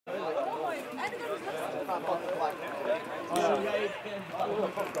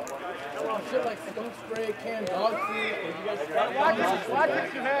Shit like skunk spray, canned dog food.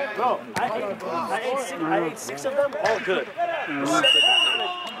 Bro, I ate six of them, all good.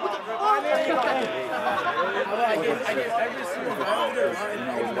 I gave every single round.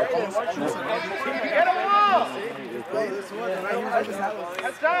 Get him off!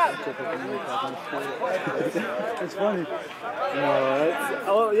 It's funny. No, it's,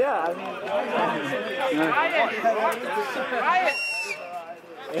 oh yeah, I mean. Ryan!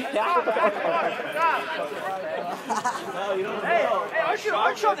 Hey, aren't you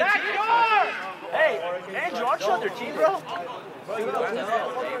on their team? Hey, Andrew, aren't you on their team, bro?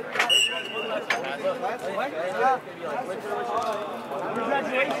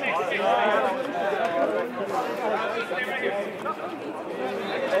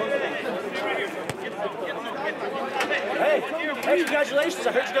 Hey, congratulations!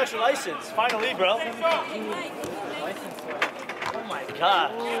 I heard you got your license. Finally, bro. Oh my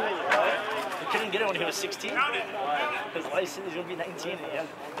God. He couldn't get it when he was 16. His license is going to be 19 and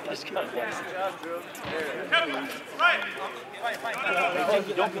he just got a license.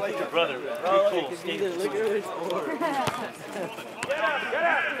 Don't be like your brother. Pretty cool. Get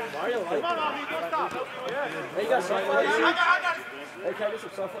up. Mario, come on, Mommy, don't stop. Hey, you got sunflowers? Hey, can I get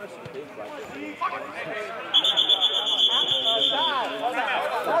some sunflowers?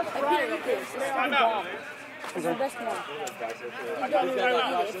 It's the best one.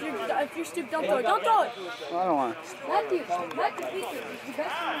 If you're stupid, don't throw it. Don't throw it. I don't want it. Matthew, it's the best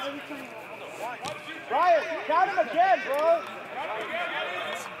one every time. Ryan, count him again, bro.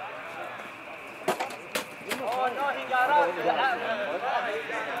 Oh, no, he got up.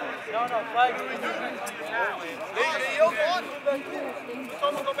 No, flag.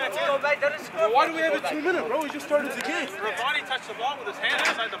 Why do we have a 2 minute, bro? We just started the game. Ravani touched the ball with his hand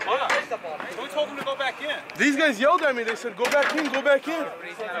inside the box. So we told him to go back in. These guys yelled at me. They said, go back in, go back in.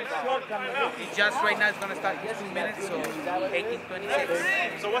 He just right now is going to start 2 minutes, so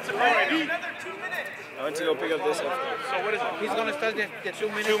 18:26. So what's it right now? Another 2 minutes. I went to go pick up this. So what is it? He's going to start the 2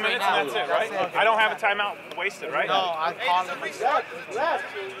 minutes 2 minutes right now. and that's it, right? I don't have a timeout wasted, right? No, I'll call him. Hey,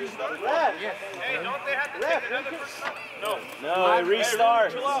 don't they have to take another first time? No. No, it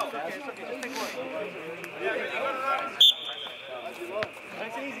restarts.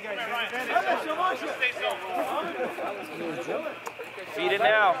 Feed it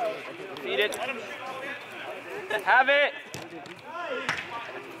now. Feed it. Have it.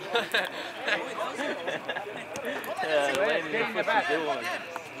 Get in the back. You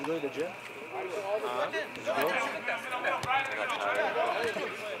go to the gym?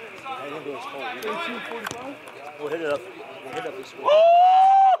 We'll hit it up. We'll hit up this one.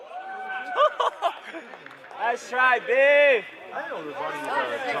 Nice try, B. I know Ravani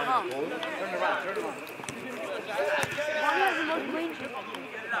was trying to hold. Turn around.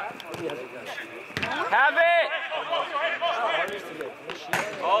 Have it.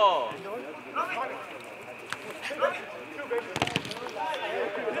 Oh.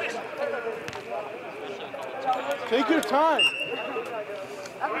 Take your time.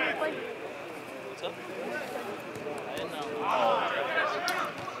 What's up? I didn't know.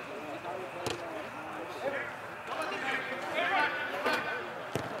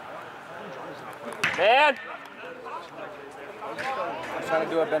 Man. I'm trying to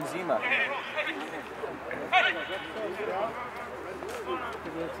do a Benzema.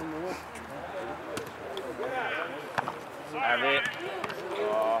 Have it.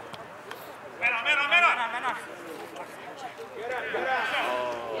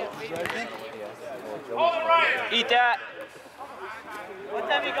 Oh. Eat that. What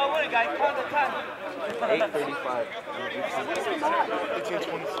time you got winning, guys? Count the time. 8:35.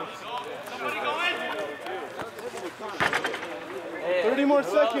 30 more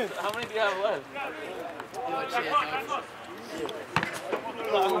seconds. How many do you have left?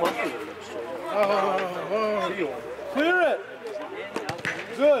 Clear it.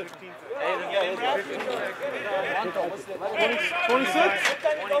 Good. 26?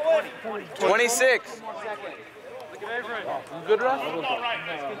 26. Good, Russ?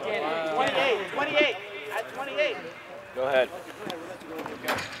 28. At 28. Go ahead.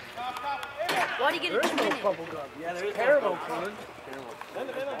 Why do you get a 2 minute? Yeah, there is caramel corn.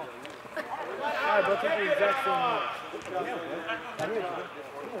 Alright, but take the exact same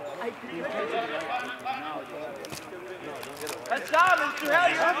Let's go, Mr. Hell.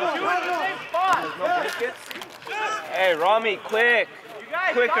 You're in the same spot. Hey, Rami, quick. You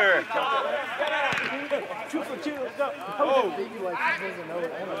guys, Quicker. stop. 2 for 2. Let's go. Oh.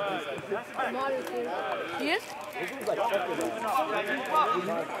 He is? This is like second. Push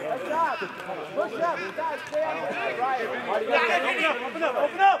up. Push up. Stay open up.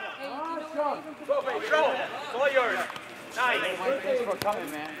 Open up. Go, baby. Throw. It's all yours. Nice. Thanks for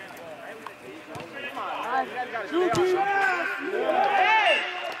coming, man. Who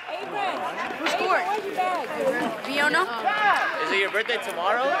scored? Fiona? Is it your birthday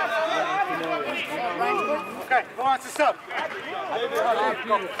tomorrow? Okay, who wants to sub?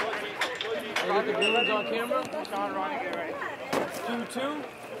 Get the balloons on camera. 2-2.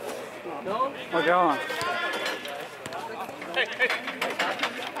 No? Okay, hold on. Hey.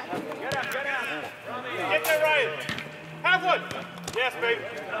 Get there, Ryan. Have one. Yes, baby.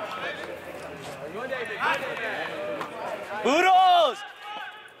 Boodles!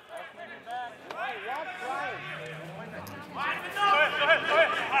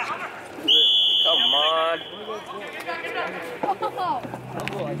 Come on.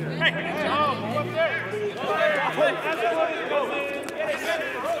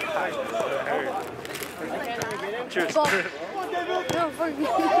 Cheers. No, for me.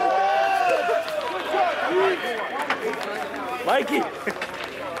 Mikey.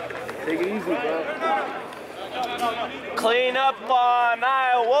 Take it easy, bro. Clean up on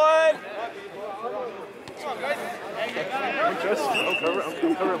aisle 1. I'm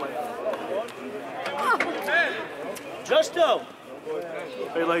covering my. Justo.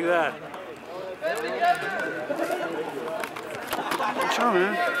 Hey, like that. What's wrong,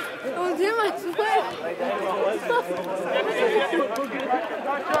 man? Don't do my sweat.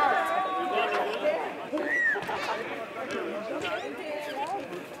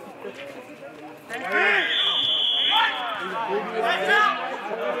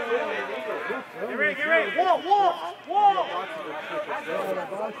 Get ready. Wall.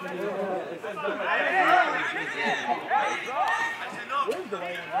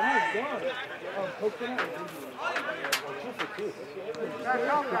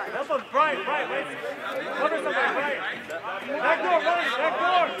 Help him, Brian, wait. Cover somebody, Brian. Back door, Brian, back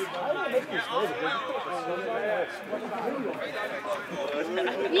door.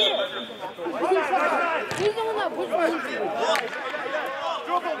 He's the one that pushed me.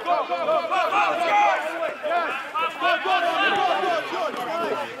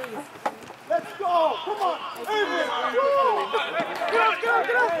 Let's go! Come on! Avrin! Get up!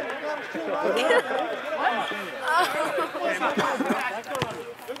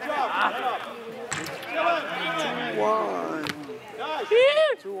 Good job! 2-1.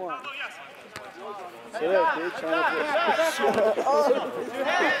 2-1. Say that, dude.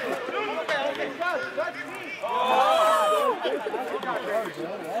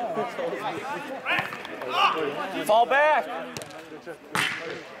 Fall back.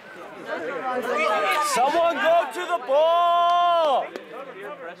 Someone go to the ball.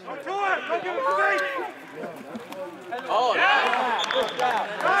 Oh,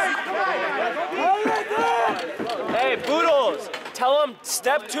 Hey, Boodles, tell him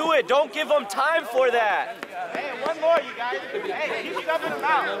step to it. Don't give him time for that. Hey, one more, you guys. Hey, keep stepping them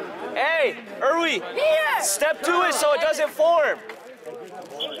out. Hey, Erwi, step to it so it doesn't form.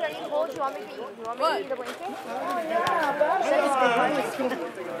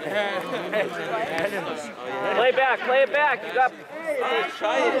 Play it back. You got.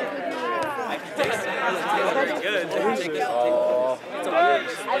 try it. I can taste it. It's pretty good. Oh.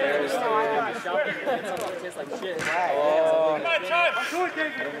 Tastes like shit. Come on, Chime. Do it,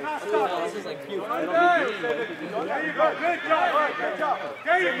 David. This is like puke. There you go. Good job.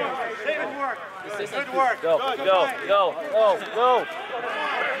 There you go. David work. Good work. Go.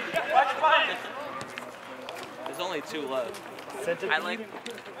 There's only 2 left. I like.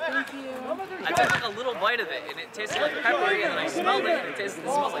 Thank you. I took like a little bite of it, and it tasted like peppery, and then I smelled it, and it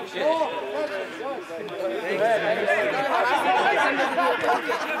smells like shit.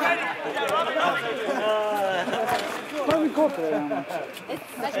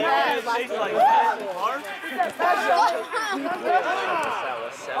 That's bad.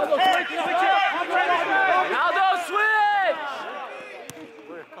 Aldo, switch!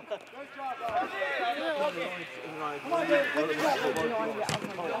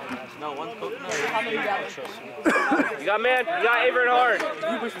 No, one's coconut. You got Avrin hard. You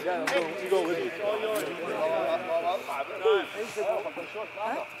go with me.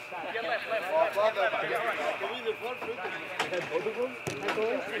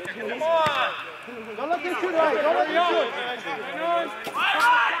 Come on. Don't let them shoot right.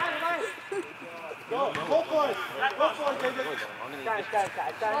 Go for it, David.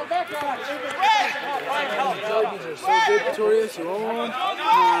 Jellybeans are so good, Victorious. You want one?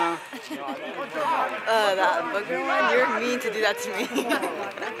 That booger one, you're mean to do that to me.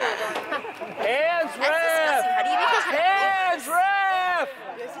 Hands, ref! How do you make this? Hands, ref!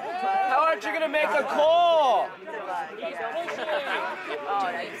 How aren't you gonna make a call? Oh,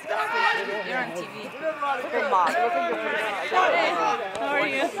 that's disgusting. You're on TV. Good mom. How are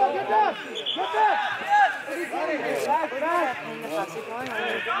you?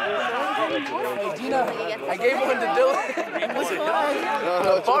 Hey, Gina, I gave one to Dylan. What's going on?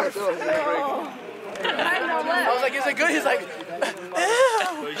 Barf. I was like, is it good? He's like,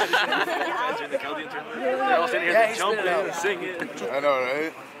 They're all sitting here jumping and singing. I know,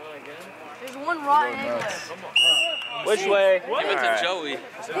 right? There's one raw egg. Which way? Give it to Joey.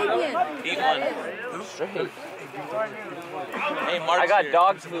 Eat one. Hey, Mark's I got here.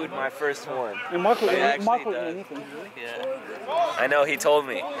 dog food my first one. Mark will eat anything. Yeah. I know, he told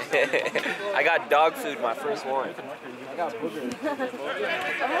me. I got dog food my first one. You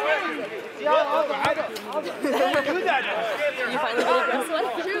finally get a this one?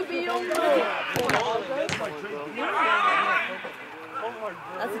 Should be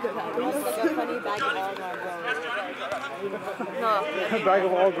That's a good bag. It's like a funny bag of all bros. No. Bag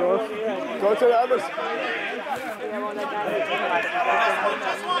of all girls. Go to the others.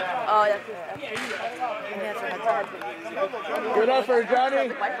 Oh, that's it. Good up for Johnny.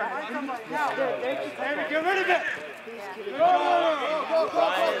 Get rid of it.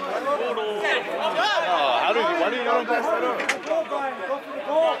 Why do you not pass that up?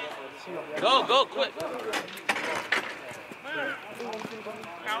 Go, quick.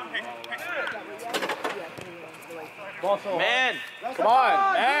 Man, come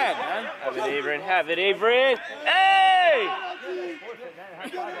on, man. Have it, Avrin. Have it, Avrin. Hey!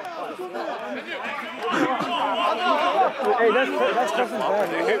 Hey, that's Justin's bad.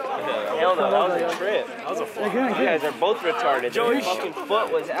 Hell no, that was a trip. That was a flop. You guys are both retarded. Joey's fucking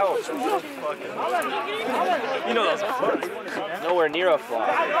foot was out. You know that was a flop. Nowhere near a flop.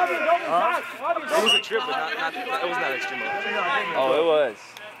 It was a trip, but not it was not extreme. Oh, it was.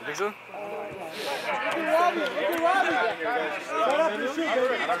 You think so?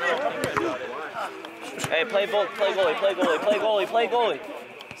 Hey, play goalie.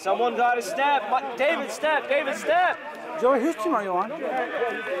 Someone got to step. David, step. Joey, whose team are you on?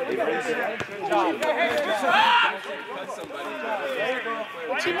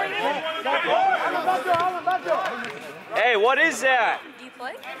 Hey, what is that? Do you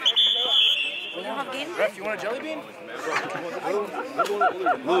play? You don't have games? Ref, you want a jelly bean?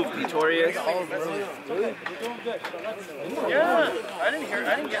 Move, Victorious. Yeah,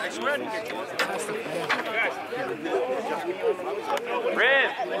 I swear I didn't get Rim.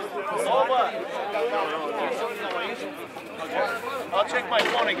 Over. I'll check my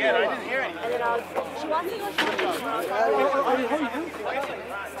phone again. I didn't hear anything. She wants to go shopping.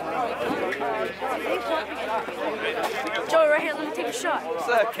 Joey, right here, let me take a shot. What's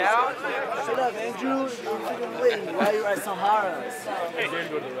up, Cal? Shut up, Andrew. Why you at Sahara?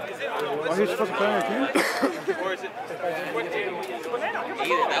 Are you supposed to play on your team? Or is it?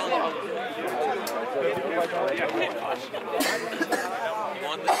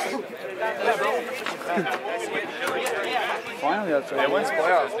 Finally, that's right. When's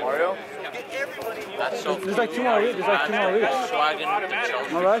playoffs, Mario? There's like 2 more weeks.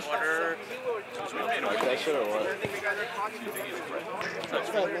 No rush? I should have won.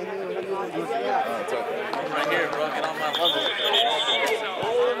 Right here, bro. Get on my level.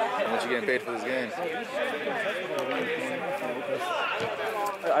 How much you getting paid for this game?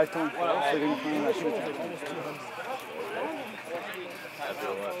 I told him.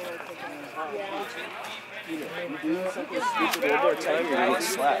 One more time, you're gonna get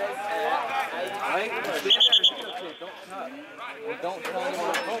slapped. Don't tell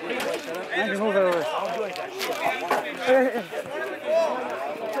anyone. I can move over.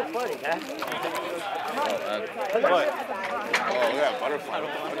 Oh, we got butterfly.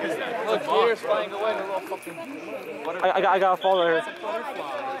 What is that? Look, Peter's flying away. The little fucking butterfly. I got a fall right here.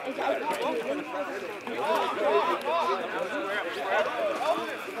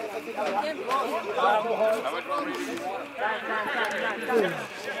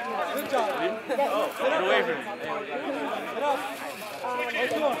 Get away from me.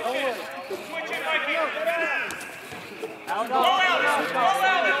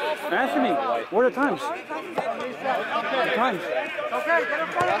 Anthony, what are the times? The times. Okay, get in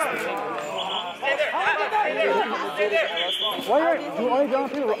front of him. Why are you down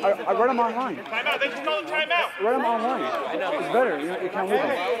here? I read them online. Timeout. They just call it timeout. Read them online. It's better. You can't move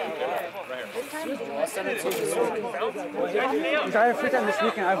them. Because I have free time this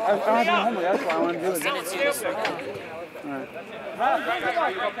weekend. I don't have any homework. That's why I want to do it. All right.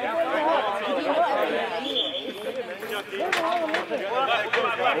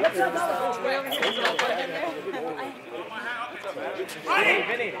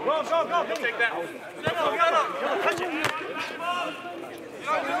 Vinny, go. Take that. No, touch it.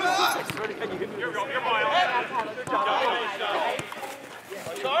 You're mine.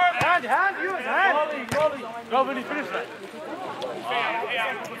 Hand, use hand. Go, Vinny, finish that.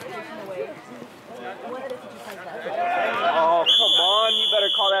 Oh, come on. You better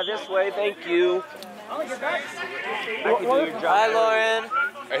call that this way. Thank you. Bye, Lauren.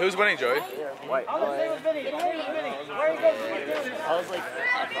 Hey, who's winning, Joey? White. I was saying with Vinny. Where are you, Vinny? Where are you going? I was like,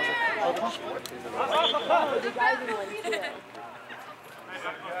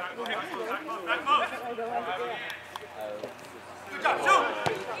 Good job, shoot!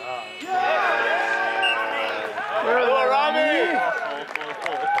 Rami!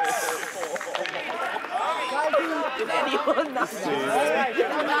 Did anyone not see Rami!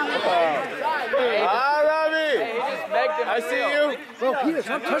 I see you! Bro, Peter,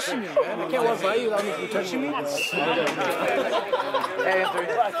 stop touching me, man. I can't walk by you without you touching me.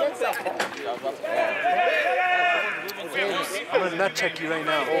 I'm gonna nut check you right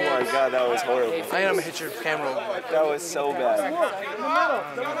now. Oh my god, that was horrible. I am gonna hit your camera. That was so bad.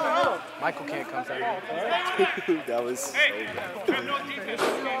 Michael can't come through. That was so bad.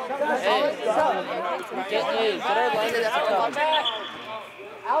 Get our line to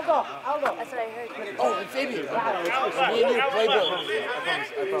Aldo. That's what I heard. Oh, and Fabian. Me and you play ball. I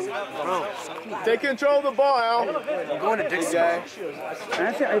promise. Bro. Take control of the ball, Al. I'm going to Dixie.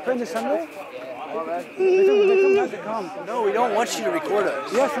 Nancy, are you playing this Sunday? No, we don't want you to record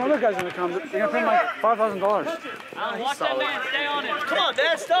us. Yeah, some other guys are going to come. They're going to pay like $5,000. watch that man, stay on him. Come on,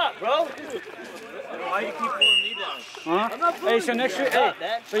 man, stop, bro. Why do you keep pulling me down? Huh? Hey, so next week,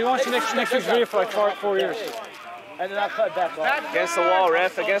 so you want to see next week's video for like 4 years? And then I'll cut back off. Against the wall,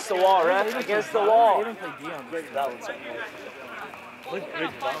 ref. Against the wall, ref. Against the wall.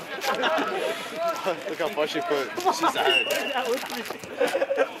 Look how far she put. She's out.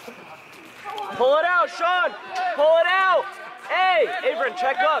 Pull it out, Sean. Pull it out. Hey, Avrin,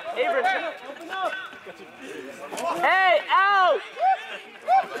 check up. Avrin, check up. Hey, out.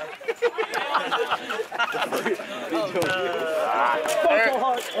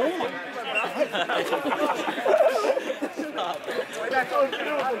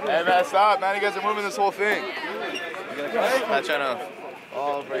 Hey, man, stop, man. You guys are moving this whole thing. Not trying to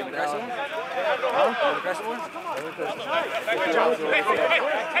all break down.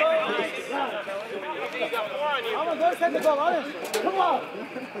 I'm going to take the ball, honest. Come on.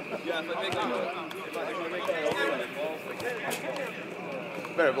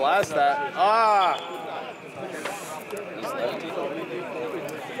 Better blast that. Ah!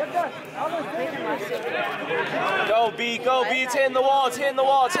 Go, B. Go, B. It's hitting the wall. It's hitting the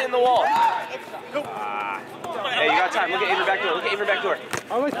wall. It's hitting the wall. Hey, you got time. Look at Avrin back door. Look at Avrin back door.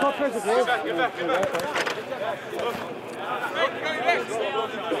 I always call players a goal.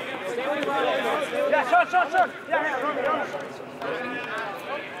 Yeah, shot. Yeah,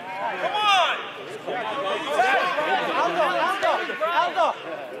 Come on!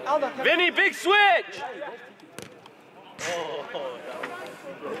 Aldo. Vinny, big switch!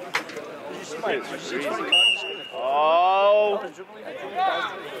 Oh!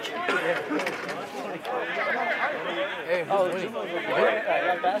 Hey, who's winning?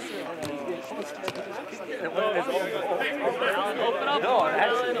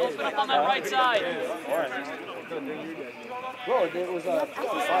 Open up on that right side. Bro, it was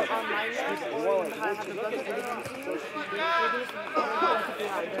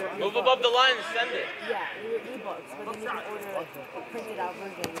Move above the line and send it. Yeah, e-books, but then you can order a printed out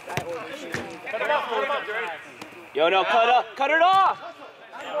version, which I ordered. Cut it off, Jared. Yo, no, cut it off!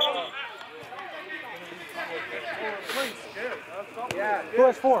 Who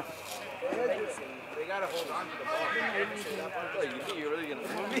has 4? They gotta hold on to the ball. You think you're really gonna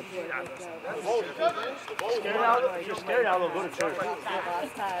move me? You're scared now, go to church.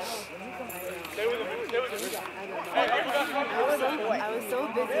 Last time. I was so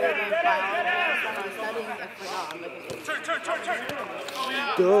busy with my file, I was studying, I forgot. I'm like,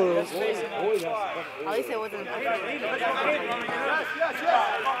 Turn. at least it wasn't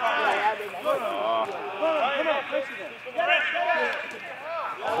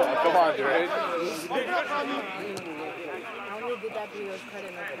Come on, Jared.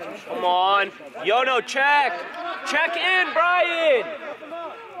 Come on. Yono, check. Check in, Brian.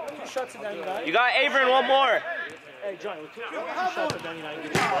 2 shots of 99. You got Avrin, one more. Hey, John, with 2 shots of 99, you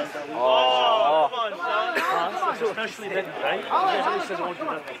get Oh. especially then, right? He says it won't do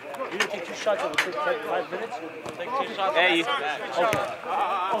nothing. You're going to take 2 shots, it will take 5 minutes? Take 2 shots. Hey, you.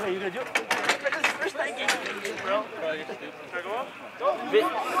 Okay, you're going to do it? This is the first night game, bro.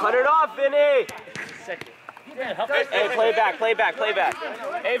 Cut it off, Vinny. Second. Yeah, help Hey, play back, play back, play back.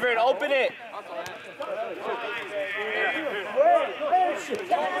 Avrin, open it.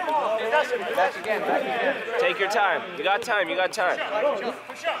 Back again, back again. Take your time. You got time, you got time.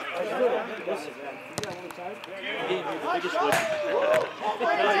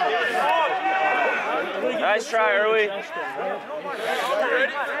 Nice try, Early.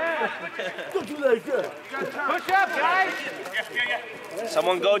 Don't do that again. Push up, guys.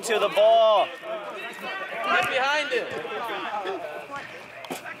 Someone go to the ball. Get behind him.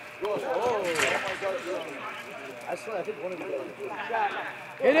 I swear, I think one of you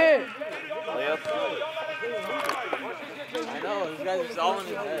Hit it! Yep. I know, this guy's just all in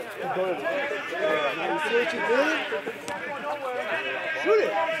his head. You see what you did? Shoot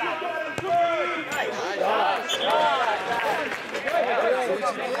it!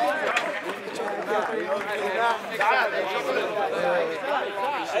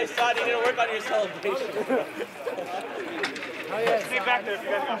 Hey, Saad, you need to work on your celebration. Stay back there if you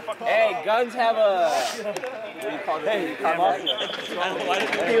guys got fucking. Hey, guns have a. What do you call it? Hey, come off.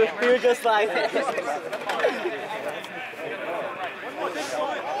 He was just like.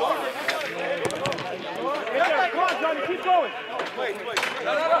 Come on, Johnny, keep going.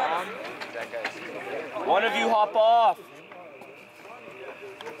 One of you hop off.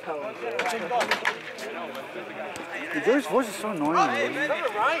 Joey's voice is so annoying. Man.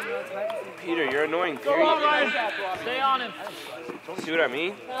 Peter, you're annoying, period. Stay on him. See what I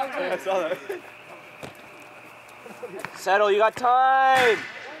mean? I saw that. Settle, you got time.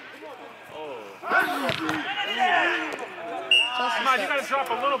 Come on, you gotta drop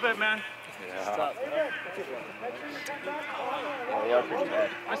a little bit, man. Yeah, they are pretty bad.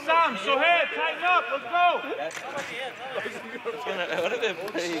 I saw him, so head, tighten up, let's go.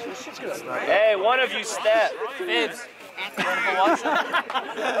 Hey, one of you step. Fibs. You want to go watch that?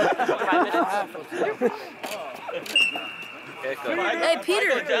 5 minutes? Hey, Peter,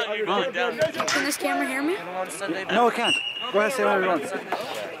 You're going down. can this camera hear me? No, it can't. Go ahead, say whatever you want.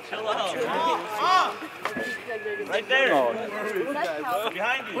 Chill out. Right there.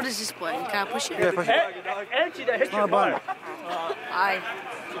 Behind you. What is this button? Can I push it? Yeah, push it. Angie, that hit It's your not a button. Aye.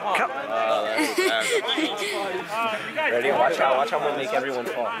 Ready? Watch out I'm gonna make everyone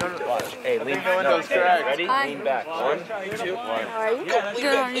fall. Watch. Hey, lean back. Ready? Hi. Lean back. 1, 2, 1. Alright.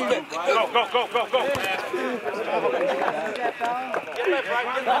 Good on you. Go.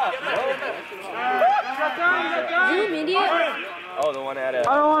 Zoom, idiot. Oh, the one at I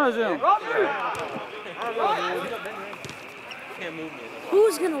don't want to zoom.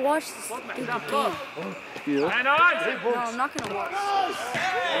 Who's gonna watch this stupid game? You? And on. No, I'm not gonna watch.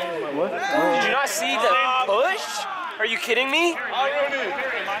 What? Did you not see the push? Are you kidding me?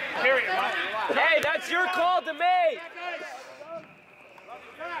 Hey, that's your call to make.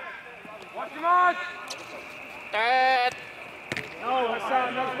 Watch him on. No,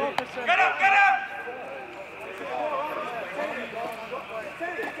 Hassan, no focus. Get up!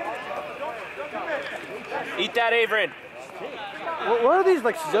 Eat that, Avrin. What are these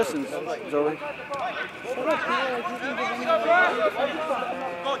like suggestions, Zoe?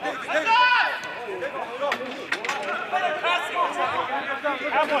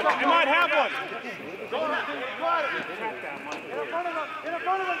 Have one. You might have one. Get in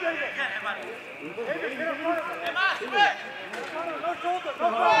front of him, David. David, get in front of him. No shoulder, no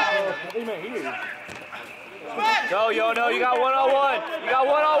Go, no, you got one-on-one. You got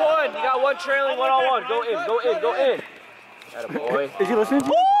one-on-one. You got one trailing one-on-one. Go in. Atta boy. Is he listening to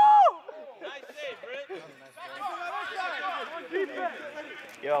you? Nice save, Britt.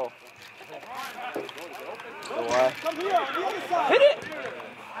 Yo. So what? Hit it!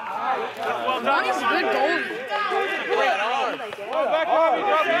 Ronnie's a good goalie. Go back on me,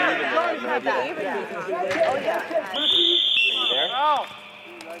 drop it. Are you there? Out.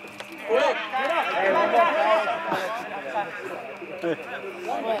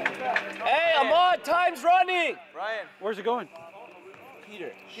 Hey, Ahmad, time's running! Ryan. Where's it going?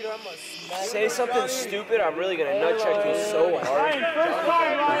 Peter, I'm gonna say something stupid, I'm really gonna nut check you so hard. First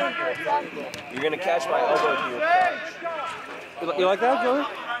time, Ryan. You're gonna catch my elbow to your crotch. You like that, Joey?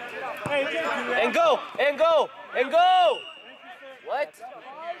 And go! What?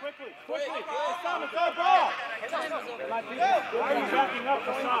 Quickly.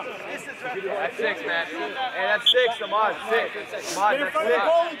 That's 6, man. Hey, that's 6, Omar. 6. Omar, that's 6.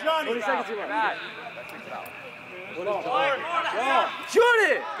 20 seconds to run. Shoot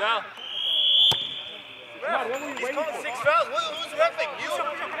it! Go. He's calling 6 fouls. Who's reffing? You?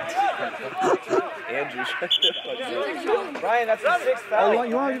 Andrew, shut the fuck up. Ryan, that's a 6 foul.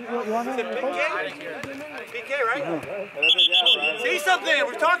 You want PK, right? Say something.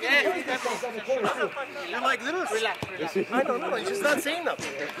 We're talking to you. You're like little. Relax. I don't know. He's just not saying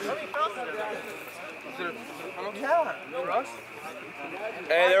nothing.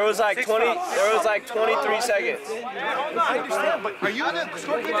 Hey, there was like 23 seconds. I understand, but are you the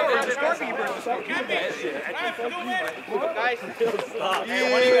scorpion or the scorpion?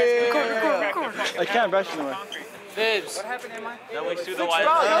 I can't brush anymore. Fibs. What happened, Emma? That way through the wire.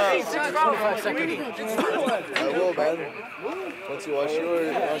 6 fouls. I will, man. Once you wash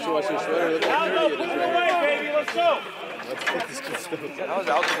your sweater, look how dirty it is. Baby, let's go. I was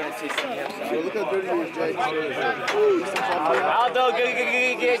also going to say something. Look how dirty your sweater is. Aldo,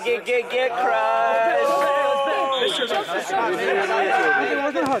 get crushed.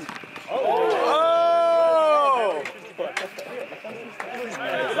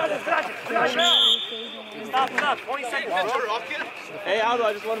 Stop. 20 seconds. Hey, Aldo,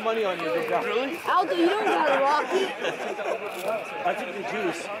 I just won money on you. Really? Aldo, you don't got a rocket. I took the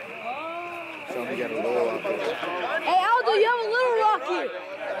juice. Somebody got a little rocket. Hey, Aldo, you have a little rocket.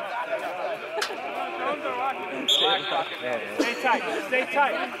 Stay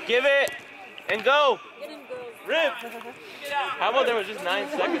tight. Give it and go. Rip. How about there was just 9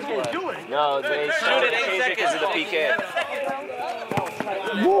 seconds left? No, they shoot it 8 seconds because of the PK.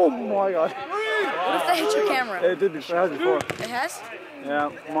 Oh my god. What if that hit your camera? It did before. It has before. It has? Yeah,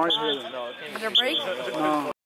 Mark hit it. Did it break? No.